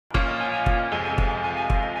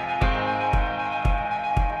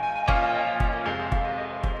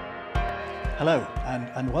Hello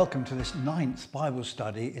and welcome to this 9th Bible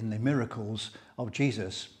study in the miracles of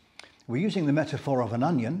Jesus. We're using the metaphor of an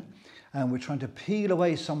onion and we're trying to peel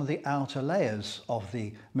away some of the outer layers of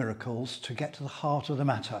the miracles to get to the heart of the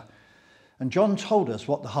matter. And John told us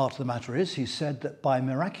what the heart of the matter is. He said that by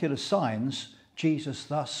miraculous signs, Jesus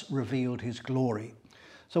thus revealed his glory.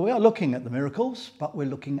 So we are looking at the miracles, but we're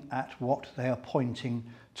looking at what they are pointing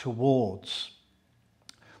towards.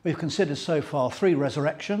 We've considered so far 3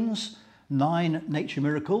 resurrections, 9 nature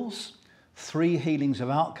miracles, 3 healings of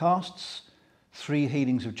outcasts, 3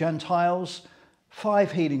 healings of Gentiles,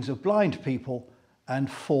 5 healings of blind people, and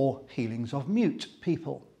 4 healings of mute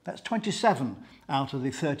people. That's 27 out of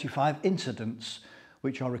the 35 incidents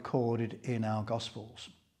which are recorded in our Gospels.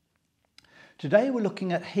 Today we're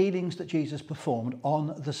looking at healings that Jesus performed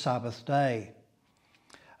on the Sabbath day.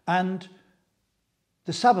 And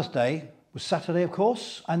the Sabbath day was Saturday, of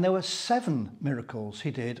course, and there were 7 miracles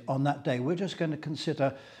he did on that day. We're just going to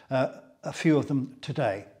consider a few of them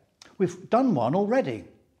today. We've done one already.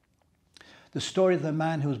 The story of the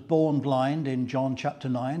man who was born blind in John chapter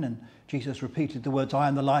 9, and Jesus repeated the words, "I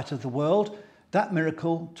am the light of the world." That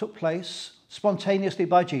miracle took place spontaneously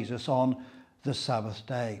by Jesus on the Sabbath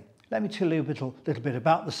day. Let me tell you a little bit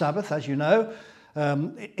about the Sabbath. As you know,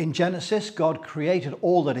 in Genesis, God created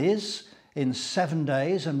all that is in 7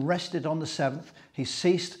 days and rested on the 7th. He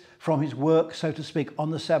ceased from his work, so to speak,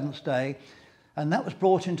 on the 7th day. And that was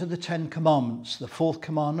brought into the 10 Commandments, the 4th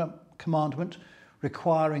commandment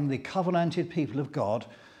requiring the covenanted people of God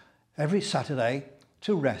every Saturday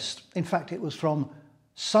to rest. In fact, it was from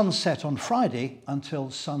sunset on Friday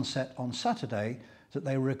until sunset on Saturday that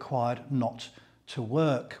they were required not to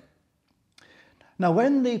work. Now,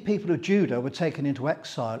 when the people of Judah were taken into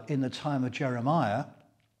exile in the time of Jeremiah,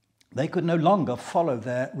 they could no longer follow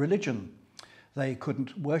their religion. They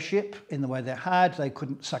couldn't worship in the way they had. They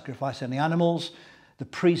couldn't sacrifice any animals. The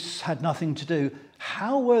priests had nothing to do.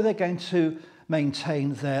 How were they going to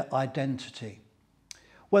maintain their identity?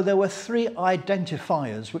 Well, there were 3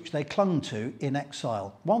 identifiers which they clung to in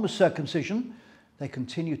exile. One was circumcision. They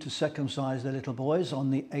continued to circumcise their little boys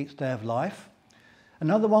on the 8th day of life.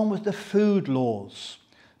 Another one was the food laws.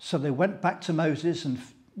 So they went back to Moses and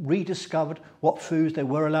rediscovered what foods they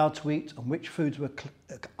were allowed to eat and which foods were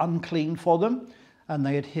unclean for them, and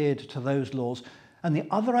they adhered to those laws. And the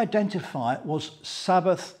other identifier was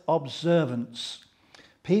Sabbath observance.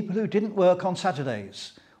 People who didn't work on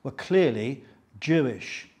Saturdays were clearly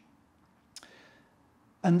Jewish.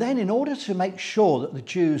 And then, in order to make sure that the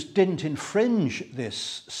Jews didn't infringe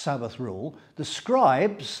this Sabbath rule, the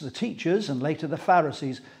scribes, the teachers, and later the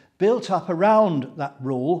Pharisees built up around that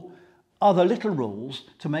rule other little rules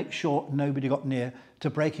to make sure nobody got near to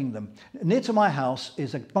breaking them. Near to my house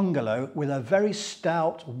is a bungalow with a very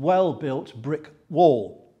stout, well-built brick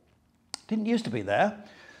wall. Didn't used to be there.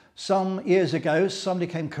 Some years ago, somebody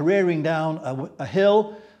came careering down a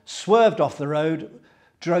hill, swerved off the road,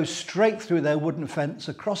 drove straight through their wooden fence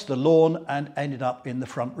across the lawn and ended up in the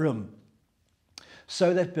front room.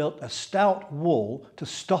 So they've built a stout wall to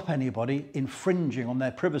stop anybody infringing on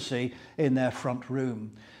their privacy in their front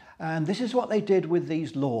room. And this is what they did with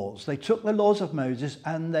these laws. They took the laws of Moses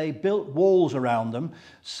and they built walls around them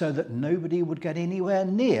so that nobody would get anywhere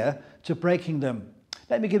near to breaking them.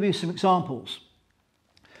 Let me give you some examples.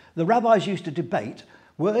 The rabbis used to debate,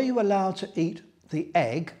 were you allowed to eat the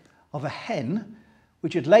egg of a hen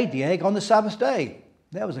which had laid the egg on the Sabbath day?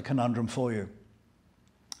 There was a conundrum for you.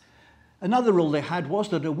 Another rule they had was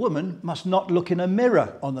that a woman must not look in a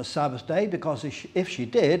mirror on the Sabbath day because if she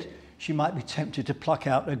did, she might be tempted to pluck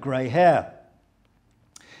out her grey hair.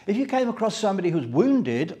 If you came across somebody who was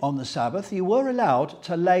wounded on the Sabbath, you were allowed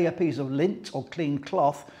to lay a piece of lint or clean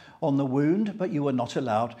cloth on the wound, but you were not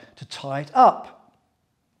allowed to tie it up.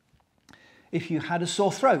 If you had a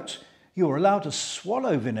sore throat, you were allowed to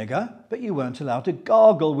swallow vinegar, but you weren't allowed to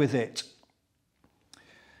gargle with it.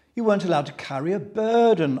 You weren't allowed to carry a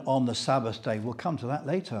burden on the Sabbath day. We'll come to that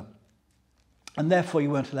later. And therefore you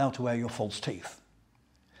weren't allowed to wear your false teeth.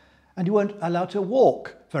 And you weren't allowed to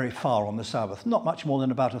walk very far on the Sabbath, not much more than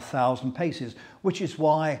about 1,000 paces, which is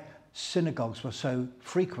why synagogues were so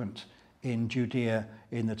frequent in Judea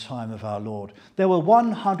in the time of our Lord. There were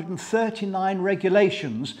 139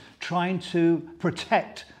 regulations trying to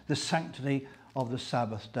protect the sanctity of the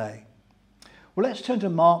Sabbath day. Well, let's turn to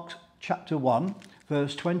Mark chapter 1,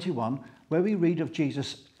 verse 21, where we read of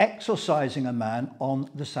Jesus exorcising a man on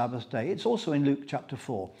the Sabbath day. It's also in Luke chapter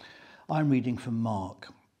 4. I'm reading from Mark.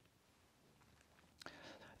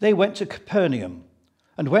 They went to Capernaum,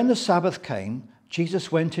 and when the Sabbath came,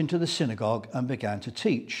 Jesus went into the synagogue and began to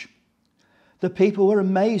teach. The people were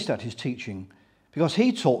amazed at his teaching, because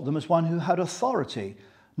he taught them as one who had authority,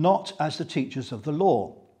 not as the teachers of the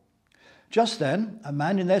law. Just then, a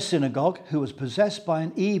man in their synagogue who was possessed by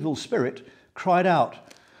an evil spirit cried out,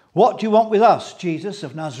 "What do you want with us, Jesus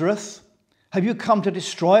of Nazareth? Have you come to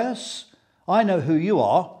destroy us? I know who you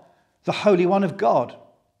are, the Holy One of God."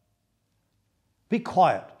 "Be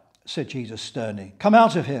quiet," said Jesus sternly. "Come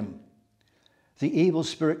out of him." The evil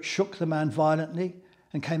spirit shook the man violently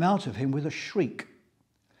and came out of him with a shriek.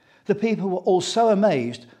 The people were all so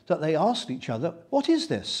amazed that they asked each other, "What is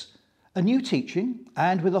this? A new teaching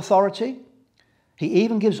and with authority? He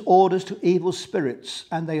even gives orders to evil spirits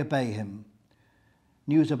and they obey him."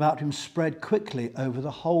 News about him spread quickly over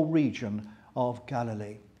the whole region of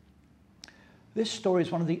Galilee. This story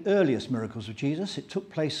is one of the earliest miracles of Jesus. It took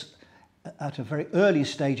place at a very early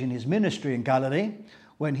stage in his ministry in Galilee,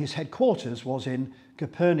 when his headquarters was in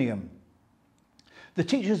Capernaum. The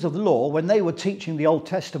teachers of the law, when they were teaching the Old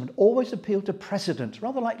Testament, always appealed to precedent,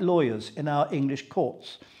 rather like lawyers in our English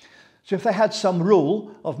courts. So if they had some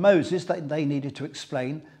rule of Moses that they needed to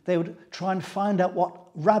explain, they would try and find out what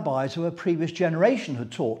rabbis of a previous generation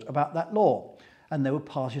had taught about that law, and they would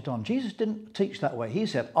pass it on. Jesus didn't teach that way. He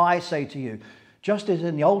said, "I say to you," just as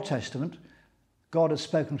in the Old Testament, God has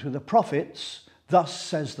spoken to the prophets, "Thus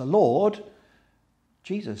says the Lord."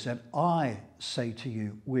 Jesus said, "I say to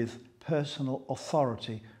you," with personal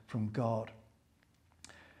authority from God.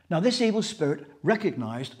 Now, this evil spirit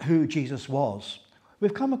recognized who Jesus was.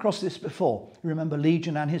 We've come across this before. Remember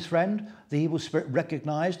Legion and his friend? The evil spirit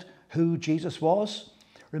recognized who Jesus was.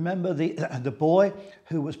 Remember the boy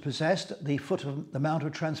who was possessed at the foot of the Mount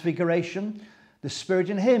of Transfiguration? The spirit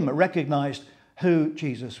in him recognized who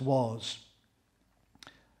Jesus was.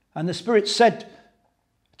 And the spirit said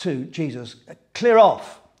to Jesus, "Clear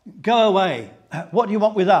off, go away. What do you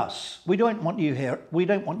want with us? We don't want you here. We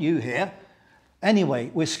don't want you here. Anyway,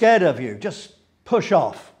 we're scared of you. Just push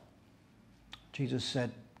off." Jesus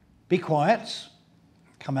said, "Be quiet,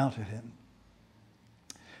 come out of him."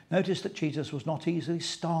 Notice that Jesus was not easily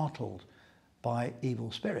startled by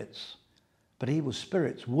evil spirits, but evil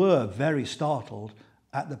spirits were very startled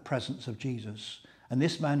at the presence of Jesus. And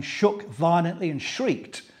this man shook violently and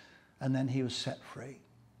shrieked, and then he was set free.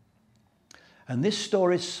 And this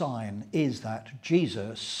story's sign is that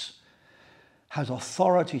Jesus has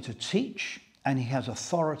authority to teach, and he has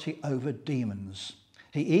authority over demons.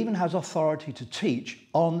 He even has authority to teach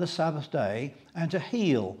on the Sabbath day and to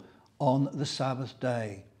heal on the Sabbath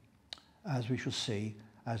day, as we shall see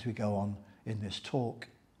as we go on in this talk.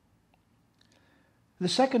 The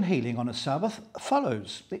second healing on a Sabbath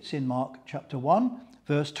follows. It's in Mark chapter 1,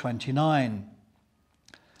 verse 29.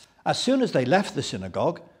 As soon as they left the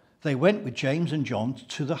synagogue, they went with James and John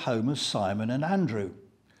to the home of Simon and Andrew.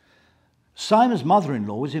 Simon's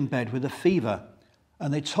mother-in-law was in bed with a fever,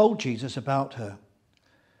 and they told Jesus about her.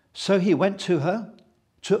 So he went to her,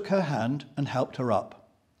 took her hand, and helped her up.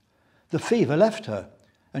 The fever left her,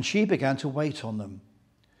 and she began to wait on them.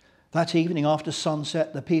 That evening after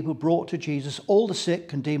sunset, the people brought to Jesus all the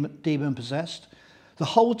sick and demon-possessed. The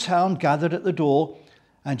whole town gathered at the door,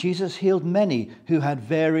 and Jesus healed many who had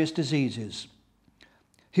various diseases.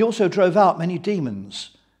 He also drove out many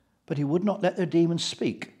demons, but he would not let the demons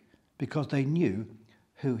speak because they knew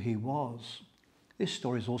who he was. This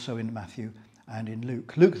story is also in Matthew and in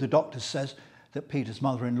Luke. Luke, the doctor, says that Peter's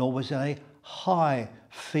mother-in-law was in a high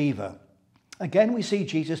fever. Again, we see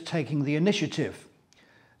Jesus taking the initiative.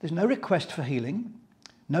 There's no request for healing,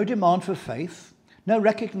 no demand for faith, no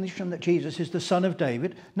recognition that Jesus is the Son of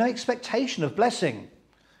David, no expectation of blessing.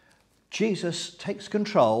 Jesus takes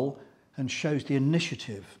control and shows the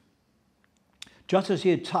initiative. Just as he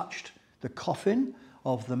had touched the coffin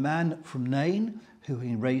of the man from Nain, who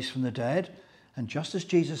he raised from the dead, and just as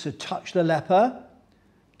Jesus had touched the leper,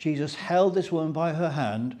 Jesus held this woman by her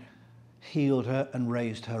hand, healed her and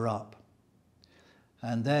raised her up.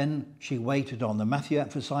 And then she waited on them. Matthew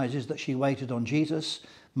emphasizes that she waited on Jesus.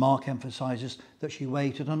 Mark emphasizes that she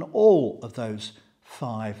waited on all of those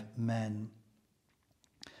 5 men.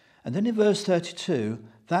 And then in verse 32,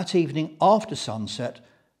 that evening after sunset,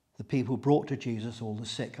 the people brought to Jesus all the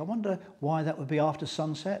sick. I wonder why that would be after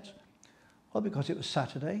sunset. Well, because it was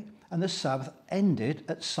Saturday, and the Sabbath ended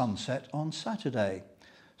at sunset on Saturday.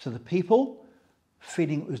 So the people,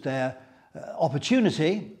 feeling it was their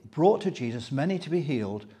opportunity, brought to Jesus many to be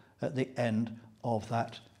healed at the end of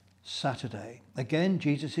that Saturday. Again,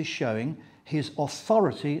 Jesus is showing his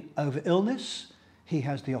authority over illness. He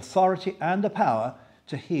has the authority and the power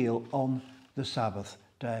to heal on the Sabbath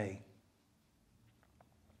day.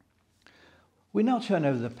 We now turn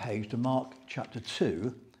over the page to Mark chapter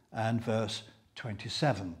 2 and verse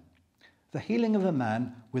 27. The healing of a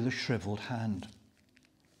man with a shriveled hand.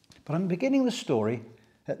 But I'm beginning the story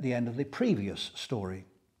at the end of the previous story.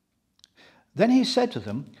 Then he said to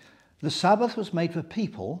them, "The Sabbath was made for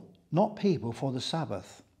people, not people for the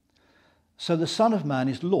Sabbath. So the Son of Man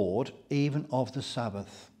is Lord even of the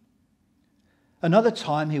Sabbath." Another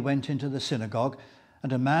time he went into the synagogue,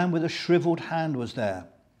 and a man with a shriveled hand was there.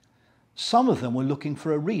 Some of them were looking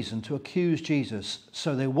for a reason to accuse Jesus,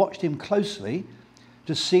 so they watched him closely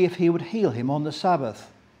to see if he would heal him on the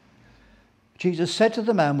Sabbath. Jesus said to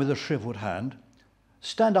the man with the shriveled hand,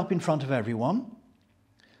 "Stand up in front of everyone."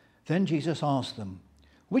 Then Jesus asked them,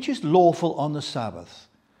 "Which is lawful on the Sabbath,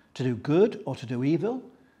 to do good or to do evil,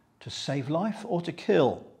 to save life or to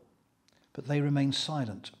kill?" But they remained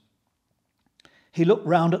silent. He looked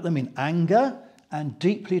round at them in anger and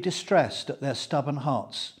deeply distressed at their stubborn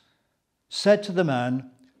hearts, said to the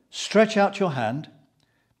man, "Stretch out your hand."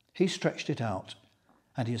 He stretched it out,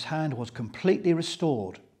 and his hand was completely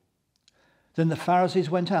restored. Then the Pharisees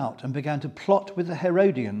went out and began to plot with the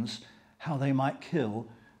Herodians how they might kill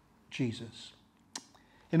Jesus.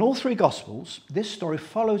 In all three Gospels, this story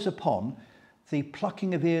follows upon the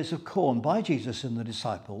plucking of ears of corn by Jesus and the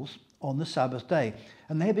disciples on the Sabbath day,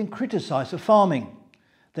 and they have been criticised for farming.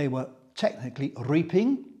 They were technically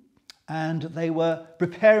reaping, and they were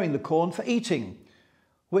preparing the corn for eating,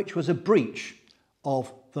 which was a breach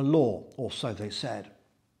of the law, or so they said.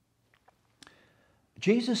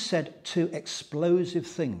 Jesus said two explosive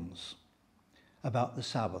things about the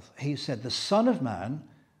Sabbath. He said, "The Son of Man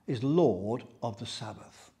is Lord of the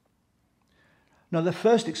Sabbath." Now, the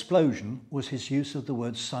first explosion was his use of the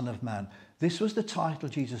word Son of Man. This was the title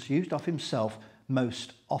Jesus used of himself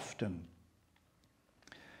most often.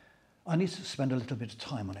 I need to spend a little bit of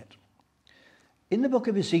time on it. In the book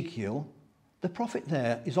of Ezekiel, the prophet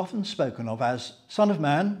there is often spoken of as Son of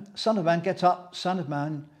Man, get up, Son of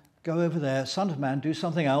Man, go over there, Son of Man, do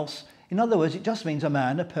something else. In other words, it just means a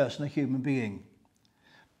man, a person, a human being.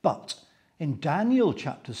 But in Daniel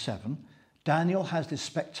chapter 7, Daniel has this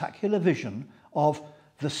spectacular vision of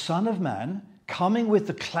the Son of Man coming with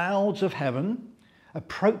the clouds of heaven,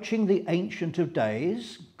 approaching the Ancient of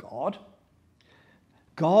Days, God.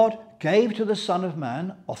 God gave to the Son of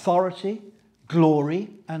Man authority,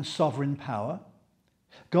 glory, and sovereign power.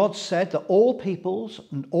 God said that all peoples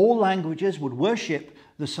and all languages would worship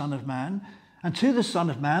the Son of Man, and to the Son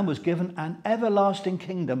of Man was given an everlasting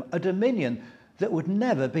kingdom, a dominion that would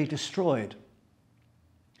never be destroyed.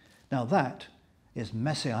 Now that is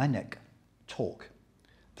messianic talk.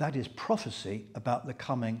 That is prophecy about the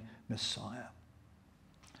coming Messiah.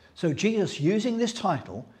 So Jesus, using this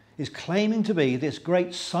title, is claiming to be this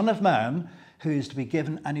great Son of Man who is to be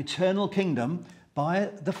given an eternal kingdom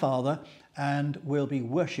by the Father and will be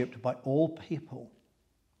worshipped by all people.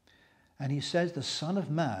 And he says the Son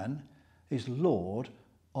of Man is Lord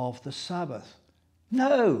of the Sabbath.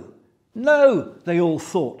 No, they all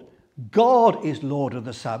thought. God is Lord of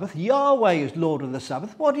the Sabbath. Yahweh is Lord of the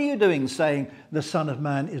Sabbath. What are you doing saying the Son of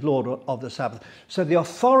Man is Lord of the Sabbath? So the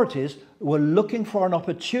authorities were looking for an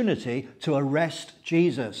opportunity to arrest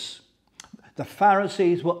Jesus. The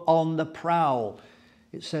Pharisees were on the prowl.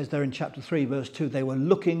 It says there in chapter 3, verse 2, they were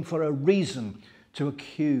looking for a reason to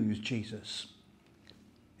accuse Jesus.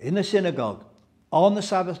 In the synagogue, on the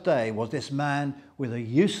Sabbath day, was this man with a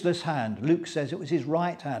useless hand. Luke says it was his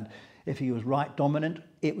right hand. If he was right dominant,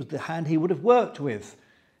 it was the hand he would have worked with.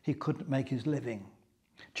 He couldn't make his living.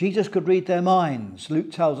 Jesus could read their minds.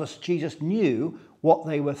 Luke tells us Jesus knew what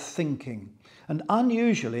they were thinking. And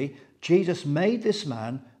unusually, Jesus made this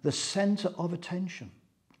man the centre of attention.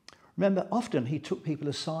 Remember, often he took people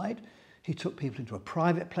aside. He took people into a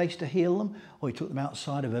private place to heal them, or he took them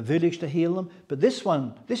outside of a village to heal them. But this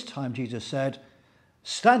time Jesus said,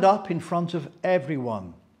 "Stand up in front of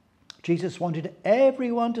everyone." Jesus wanted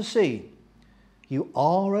everyone to see you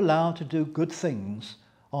are allowed to do good things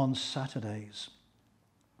on Saturdays.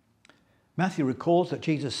 Matthew records that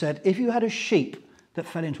Jesus said, if you had a sheep that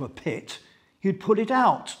fell into a pit, you'd put it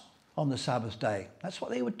out on the Sabbath day. That's what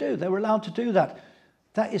they would do. They were allowed to do that.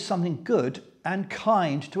 That is something good and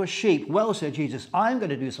kind to a sheep. Well, said Jesus, I'm going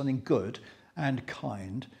to do something good and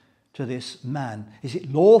kind to this man. Is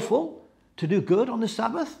it lawful to do good on the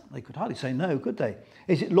Sabbath? They could hardly say no, could they?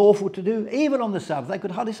 Is it lawful to do evil on the Sabbath? They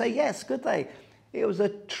could hardly say yes, could they? It was a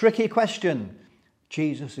tricky question.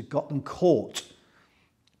 Jesus had got them caught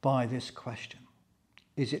by this question.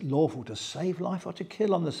 Is it lawful to save life or to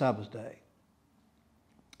kill on the Sabbath day?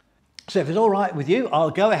 So if it's all right with you, I'll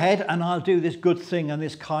go ahead and I'll do this good thing and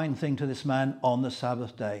this kind thing to this man on the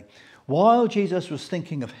Sabbath day. While Jesus was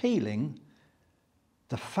thinking of healing,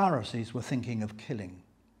 the Pharisees were thinking of killing.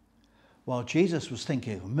 While Jesus was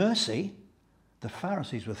thinking of mercy, the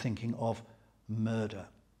Pharisees were thinking of murder.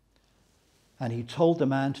 and he told the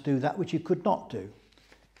man to do that which he could not do.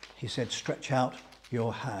 He said, "Stretch out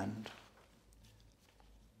your hand."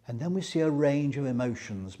 And then we see a range of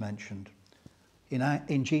emotions mentioned.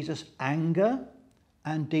 In Jesus, anger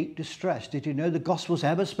and deep distress. Did you know the Gospels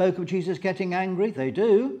ever spoke of Jesus getting angry? They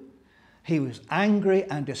do. He was angry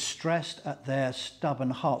and distressed at their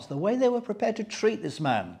stubborn hearts, the way they were prepared to treat this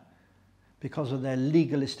man because of their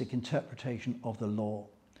legalistic interpretation of the law.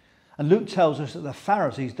 And Luke tells us that the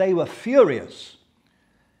Pharisees, they were furious,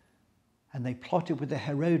 and they plotted with the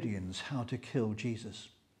Herodians how to kill Jesus.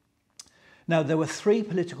 Now, there were three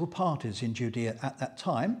political parties in Judea at that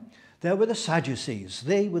time. There were the Sadducees.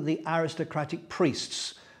 They were the aristocratic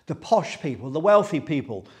priests, the posh people, the wealthy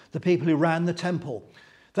people, the people who ran the temple.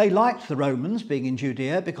 They liked the Romans being in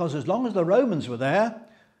Judea because as long as the Romans were there,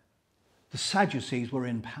 the Sadducees were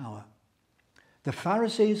in power. The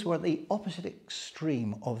Pharisees were at the opposite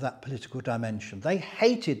extreme of that political dimension. They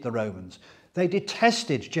hated the Romans. They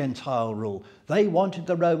detested Gentile rule. They wanted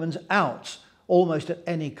the Romans out almost at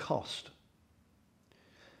any cost.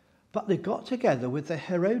 But they got together with the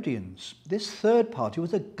Herodians. This third party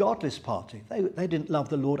was a godless party. They didn't love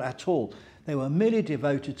the Lord at all. They were merely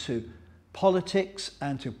devoted to politics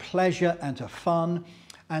and to pleasure and to fun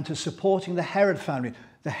and to supporting the Herod family.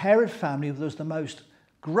 The Herod family was the most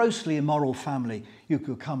grossly immoral family you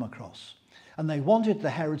could come across. And they wanted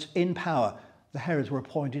the Herods in power. The Herods were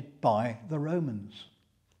appointed by the Romans.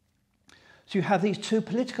 So you have these two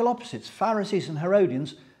political opposites, Pharisees and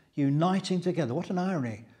Herodians, uniting together. What an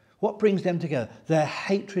irony. What brings them together? Their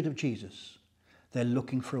hatred of Jesus. They're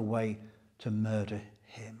looking for a way to murder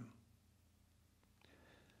him.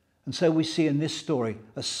 And so we see in this story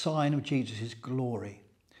a sign of Jesus' glory.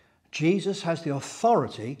 Jesus has the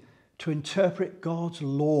authority to interpret God's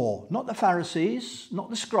law, not the Pharisees,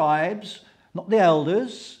 not the scribes, not the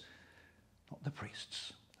elders, not the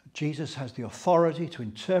priests. Jesus has the authority to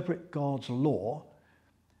interpret God's law,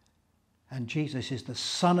 and Jesus is the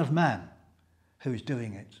Son of Man who is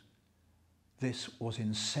doing it. This was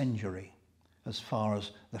incendiary as far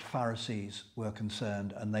as the Pharisees were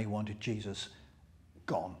concerned, and they wanted Jesus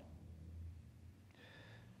gone.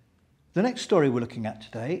 The next story we're looking at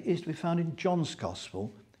today is to be found in John's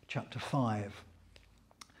Gospel, chapter 5.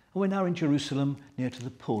 And we're now in Jerusalem near to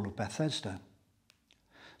the pool of Bethesda.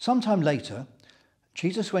 Sometime later,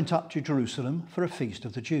 Jesus went up to Jerusalem for a feast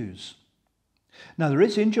of the Jews. Now there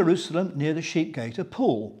is in Jerusalem near the sheep gate a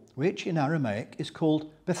pool, which in Aramaic is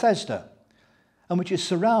called Bethesda, and which is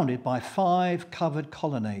surrounded by 5 covered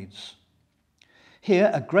colonnades.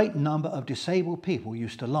 Here a great number of disabled people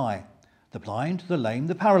used to lie: the blind, the lame,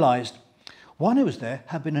 the paralysed. One who was there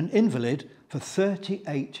had been an invalid for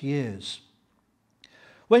 38 years.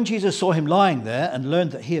 When Jesus saw him lying there and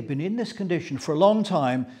learned that he had been in this condition for a long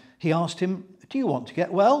time, he asked him, "Do you want to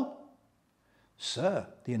get well?" "Sir,"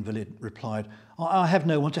 the invalid replied, "I have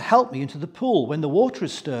no one to help me into the pool when the water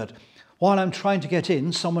is stirred. While I'm trying to get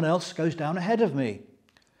in, someone else goes down ahead of me."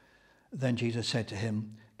 Then Jesus said to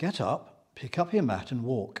him, "Get up, pick up your mat and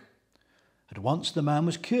walk." At once the man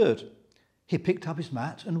was cured. He picked up his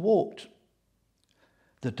mat and walked.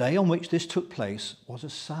 The day on which this took place was a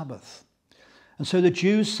Sabbath. And so the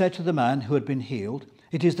Jews said to the man who had been healed,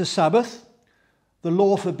 "It is the Sabbath. The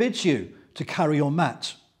law forbids you to carry your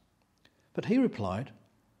mat." But he replied,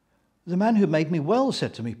 "The man who made me well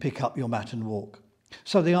said to me, 'Pick up your mat and walk.'"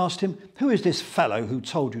 So they asked him, "Who is this fellow who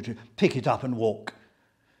told you to pick it up and walk?"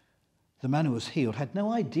 The man who was healed had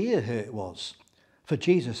no idea who it was, for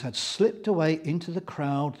Jesus had slipped away into the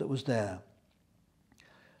crowd that was there.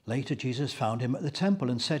 Later Jesus found him at the temple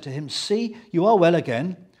and said to him, "See, you are well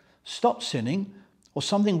again. Stop sinning, or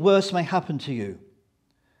something worse may happen to you."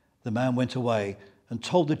 The man went away and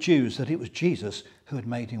told the Jews that it was Jesus who had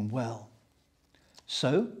made him well.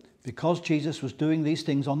 So, because Jesus was doing these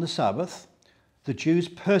things on the Sabbath, the Jews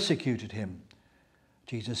persecuted him.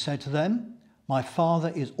 Jesus said to them, "My Father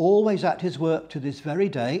is always at his work to this very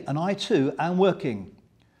day, and I too am working."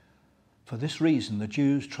 For this reason, the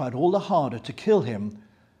Jews tried all the harder to kill him.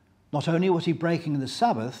 Not only was he breaking the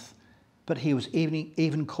Sabbath, but he was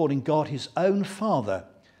even calling God his own Father,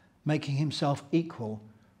 making himself equal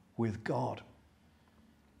with God.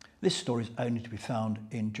 This story is only to be found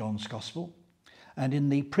in John's Gospel. And in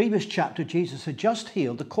the previous chapter, Jesus had just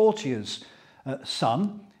healed the courtier's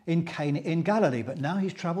son in Cana in Galilee, but now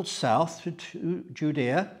he's travelled south to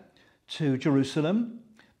Judea, to Jerusalem,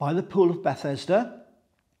 by the pool of Bethesda,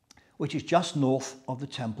 which is just north of the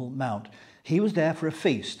Temple Mount. He was there for a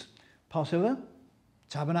feast. Passover,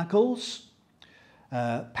 Tabernacles,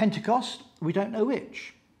 Pentecost, we don't know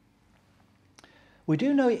which. We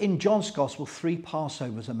do know in John's Gospel 3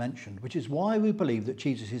 Passovers are mentioned, which is why we believe that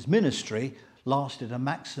Jesus' ministry lasted a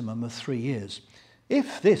maximum of 3 years.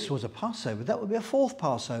 If this was a Passover, that would be a fourth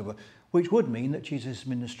Passover, which would mean that Jesus'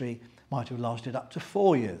 ministry might have lasted up to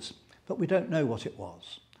 4 years. But we don't know what it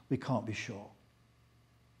was. We can't be sure.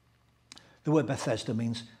 The word Bethesda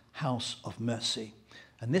means house of mercy.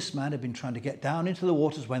 And this man had been trying to get down into the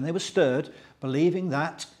waters when they were stirred, believing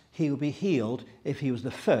that he would be healed if he was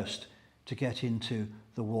the first to get into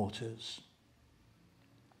the waters.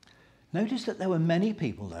 Notice that there were many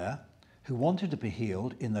people there who wanted to be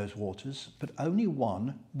healed in those waters, but only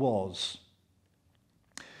one was.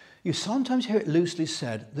 You sometimes hear it loosely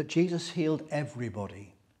said that Jesus healed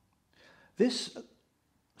everybody. This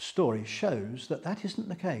story shows that that isn't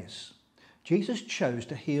the case. Jesus chose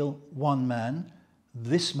to heal one man,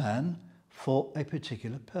 this man, for a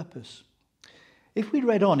particular purpose. If we'd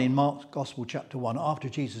read on in Mark's Gospel chapter 1, after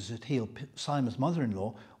Jesus had healed Simon's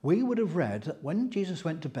mother-in-law, we would have read that when Jesus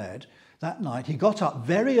went to bed that night, he got up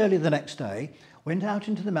very early the next day, went out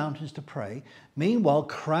into the mountains to pray. Meanwhile,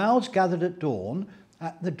 crowds gathered at dawn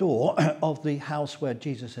at the door of the house where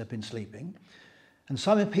Jesus had been sleeping. And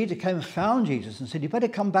Simon Peter came and found Jesus and said, "You better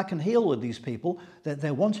come back and heal with these people.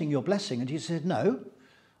 They're wanting your blessing." And Jesus said, "No,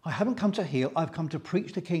 I haven't come to heal. I've come to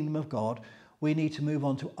preach the kingdom of God. We need to move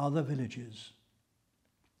on to other villages."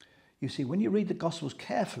 You see, when you read the Gospels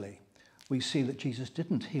carefully, we see that Jesus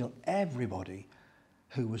didn't heal everybody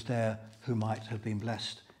who was there who might have been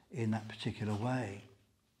blessed in that particular way.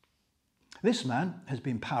 This man has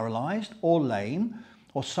been paralyzed or lame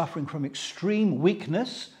or suffering from extreme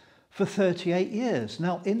weakness for 38 years.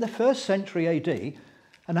 Now, in the 1st century AD,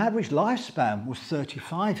 an average lifespan was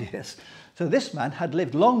 35 years. So this man had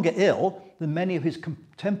lived longer ill than many of his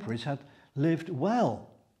contemporaries had lived well.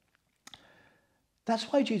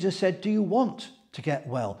 That's why Jesus said, "Do you want to get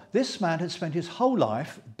well?" This man had spent his whole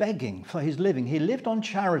life begging for his living. He lived on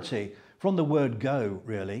charity, from the word go,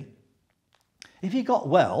 really. If he got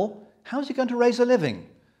well, how's he going to raise a living?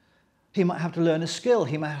 He might have to learn a skill.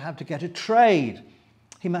 He might have to get a trade.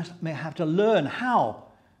 He may have to learn how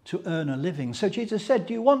to earn a living. So Jesus said,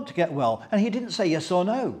 "Do you want to get well?" And he didn't say yes or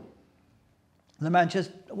no. And the man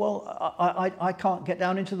says, "Well, I can't get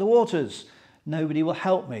down into the waters. Nobody will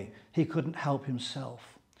help me." He couldn't help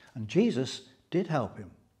himself. And Jesus did help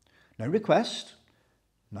him. No request,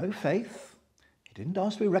 no faith. He didn't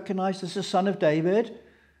ask to be recognized as the son of David.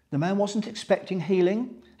 The man wasn't expecting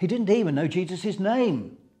healing. He didn't even know Jesus'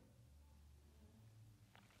 name.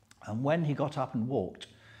 And when he got up and walked,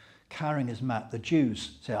 carrying his mat, the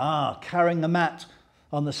Jews said, carrying the mat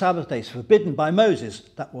on the Sabbath day is forbidden by Moses.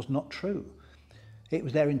 That was not true. It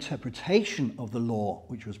was their interpretation of the law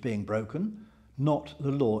which was being broken, not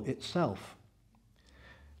the law itself.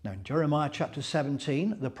 Now, in Jeremiah chapter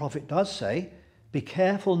 17, the prophet does say, "Be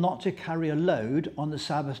careful not to carry a load on the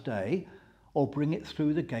Sabbath day or bring it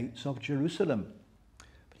through the gates of Jerusalem."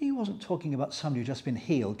 But he wasn't talking about somebody who'd just been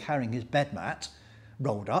healed carrying his bed mat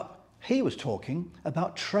rolled up. He was talking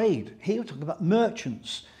about trade. He was talking about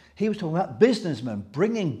merchants. He was talking about businessmen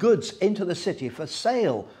bringing goods into the city for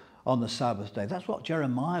sale on the Sabbath day. That's what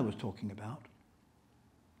Jeremiah was talking about.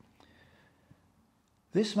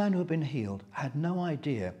 This man who had been healed had no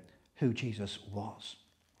idea who Jesus was.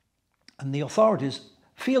 And the authorities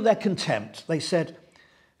feel their contempt. They said,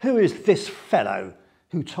 "Who is this fellow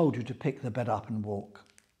who told you to pick the bed up and walk?"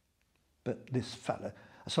 But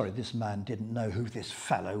this man didn't know who this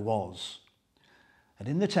fellow was. And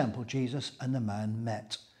in the temple, Jesus and the man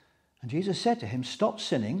met. And Jesus said to him, "Stop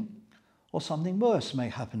sinning, or something worse may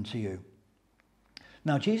happen to you."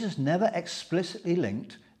 Now, Jesus never explicitly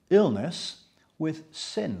linked illness with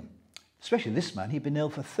sin. Especially this man, he'd been ill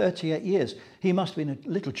for 38 years. He must have been a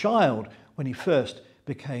little child when he first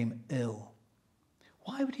became ill.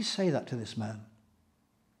 Why would he say that to this man?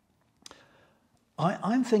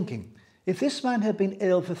 I'm thinking, if this man had been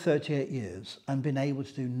ill for 38 years and been able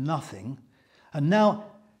to do nothing, and now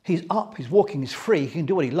he's up, he's walking, he's free, he can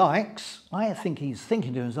do what he likes, I think he's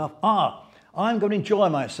thinking to himself, I'm going to enjoy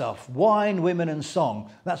myself. Wine, women and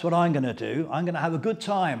song. That's what I'm going to do. I'm going to have a good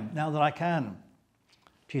time now that I can.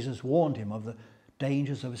 Jesus warned him of the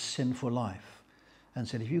dangers of a sinful life and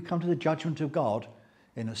said, if you come to the judgment of God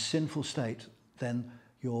in a sinful state, then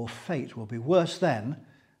your fate will be worse then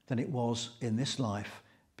than it was in this life,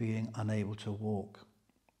 being unable to walk.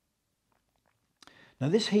 Now,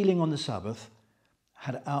 this healing on the Sabbath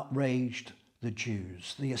had outraged the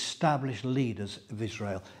Jews, the established leaders of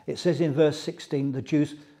Israel. It says in verse 16, the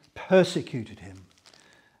Jews persecuted him.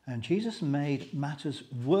 And Jesus made matters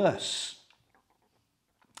worse.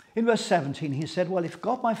 In verse 17, he said, well, if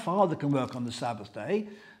God my Father can work on the Sabbath day,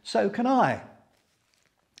 so can I.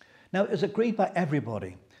 Now, it was agreed by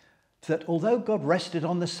everybody that although God rested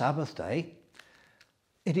on the Sabbath day,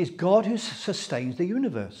 It is God who sustains the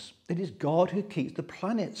universe. It is God who keeps the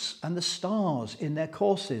planets and the stars in their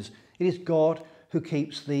courses. It is God who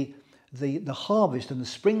keeps the harvest and the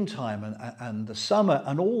springtime and the summer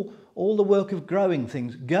and all the work of growing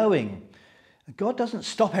things going. God doesn't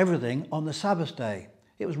stop everything on the Sabbath day.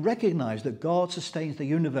 It was recognized that God sustains the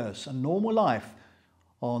universe and normal life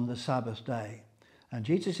on the Sabbath day. And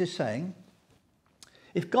Jesus is saying,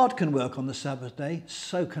 if God can work on the Sabbath day,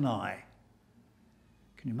 so can I.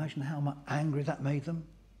 Can you imagine how angry that made them?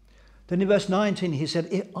 Then in verse 19, he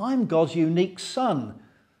said, I'm God's unique son,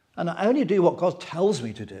 and I only do what God tells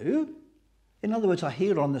me to do. In other words, I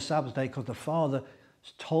heal on the Sabbath day because the Father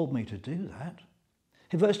told me to do that.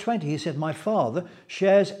 In verse 20, he said, my Father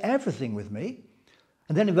shares everything with me.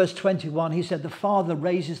 And then in verse 21, he said, the Father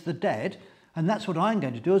raises the dead, and that's what I'm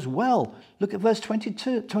going to do as well. Look at verse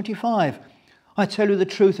 25. I tell you the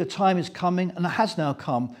truth, a time is coming, and it has now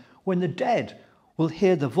come, when the dead will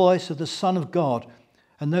hear the voice of the Son of God,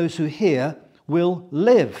 and those who hear will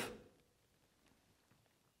live.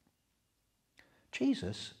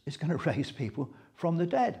 Jesus is going to raise people from the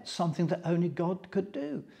dead, something that only God could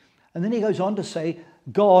do. And then he goes on to say,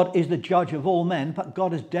 God is the judge of all men, but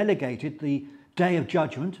God has delegated the day of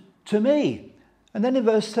judgment to me. And then in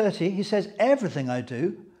verse 30, he says, everything I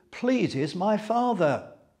do pleases my Father.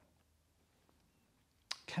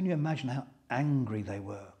 Can you imagine how angry they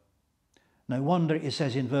were? No wonder it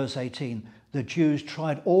says in verse 18, the Jews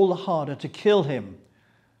tried all the harder to kill him.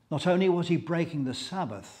 Not only was he breaking the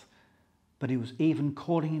Sabbath, but he was even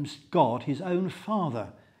calling him God, his own Father,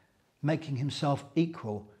 making himself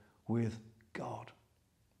equal with God.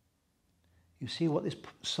 You see what this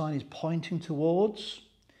sign is pointing towards?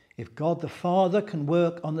 If God the Father can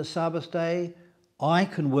work on the Sabbath day, I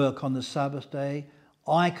can work on the Sabbath day.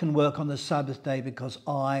 I can work on the Sabbath day because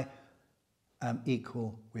I am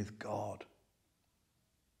equal with God.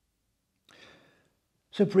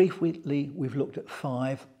 So briefly, we've looked at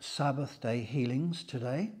 5 Sabbath day healings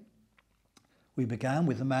today. We began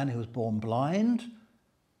with the man who was born blind.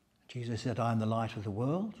 Jesus said, I am the light of the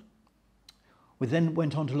world. We then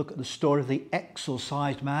went on to look at the story of the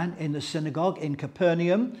exorcised man in the synagogue in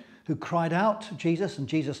Capernaum who cried out to Jesus, and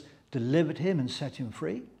Jesus delivered him and set him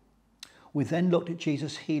free. We then looked at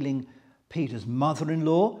Jesus healing Peter's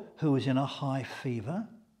mother-in-law who was in a high fever.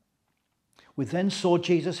 We then saw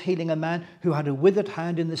Jesus healing a man who had a withered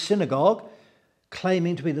hand in the synagogue,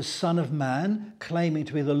 claiming to be the Son of Man, claiming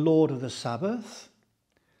to be the Lord of the Sabbath.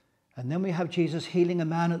 And then we have Jesus healing a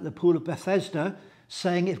man at the pool of Bethesda,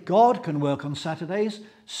 saying, if God can work on Saturdays,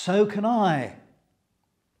 so can I.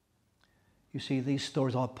 You see, these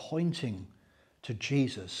stories are pointing to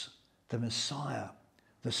Jesus, the Messiah,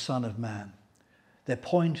 the Son of Man. They're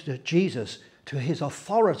pointing to Jesus, to his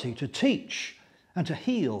authority to teach and to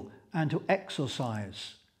heal and to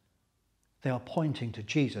exorcise. They are pointing to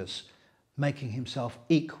Jesus, making himself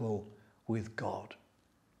equal with God.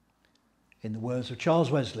 In the words of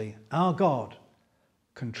Charles Wesley, our God,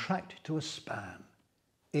 contracted to a span,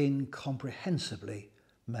 incomprehensibly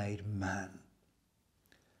made man.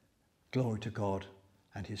 Glory to God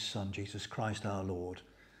and his Son, Jesus Christ our Lord.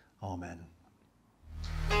 Amen.